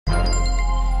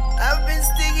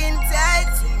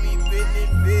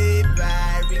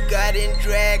Paperr, regarding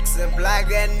drugs and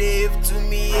black and nave to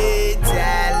me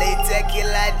hater. Later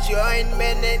killer join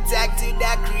men and talk to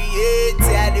the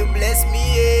creator. They bless me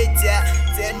hater,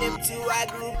 turn him to a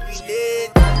group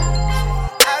relate.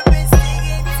 I've been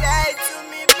sticking tight to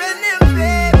me pen and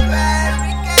paper.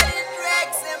 Regarding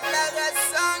drugs and black a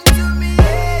song to me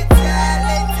hater.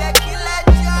 Later killer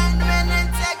join men and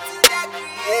talk to the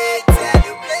creator.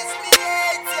 They bless me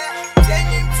hater, turn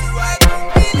him to a group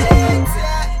relate.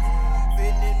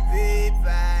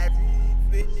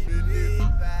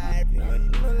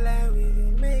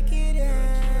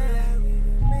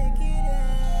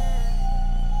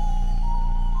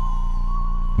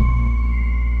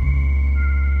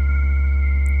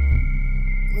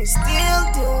 We still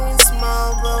doing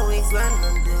small, but we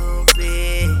gonna do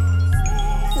big.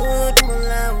 Good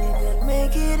mullah, we gonna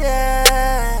make it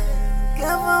up.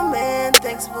 Government,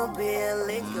 thanks for being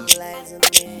legalizing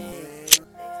it.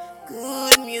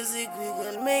 Good music, we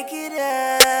gonna make it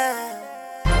up.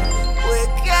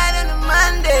 Work out on a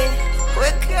Monday,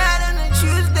 work out on a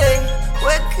Tuesday,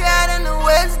 work out on a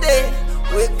Wednesday,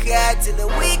 work out till the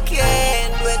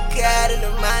weekend, work out on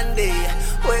a Monday,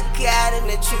 work out on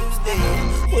a Tuesday,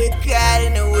 work out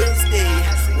on a Wednesday,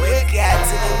 work out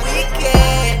till the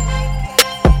weekend.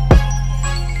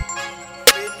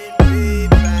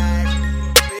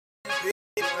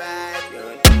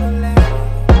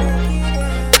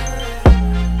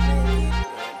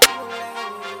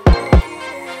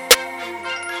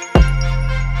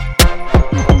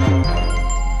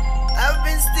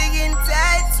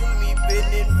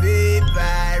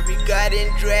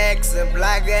 Regarding drugs and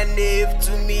black and nave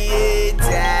to me hater.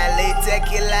 Later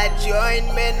killer join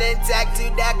men and talk to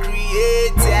the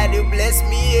creator. They bless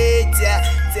me hater,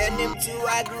 turn him to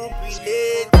a group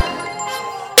relate.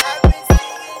 I've been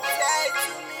sticking tight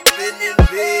to me pen and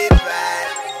paper.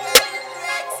 Regarding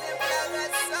drugs and black a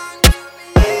song to me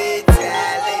hater.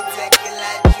 Later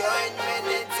killer join men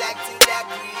and talk to the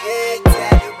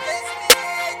creator. They bless me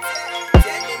hater,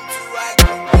 turn him to a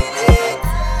group relate.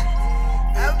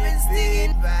 I've been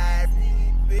sticking bad, we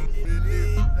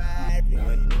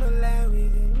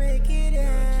gon' make it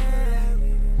out, we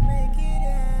gon' make it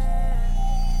out.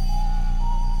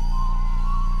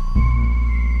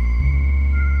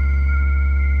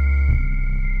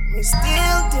 We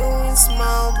still doing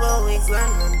small, but we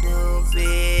gonna do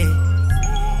big.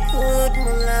 Good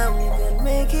mullah, we gon'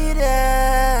 make it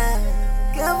out.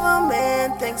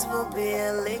 Government, thanks for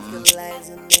being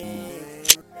legalizing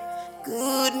it.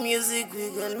 Good music, we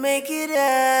gonna make it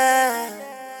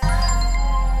up.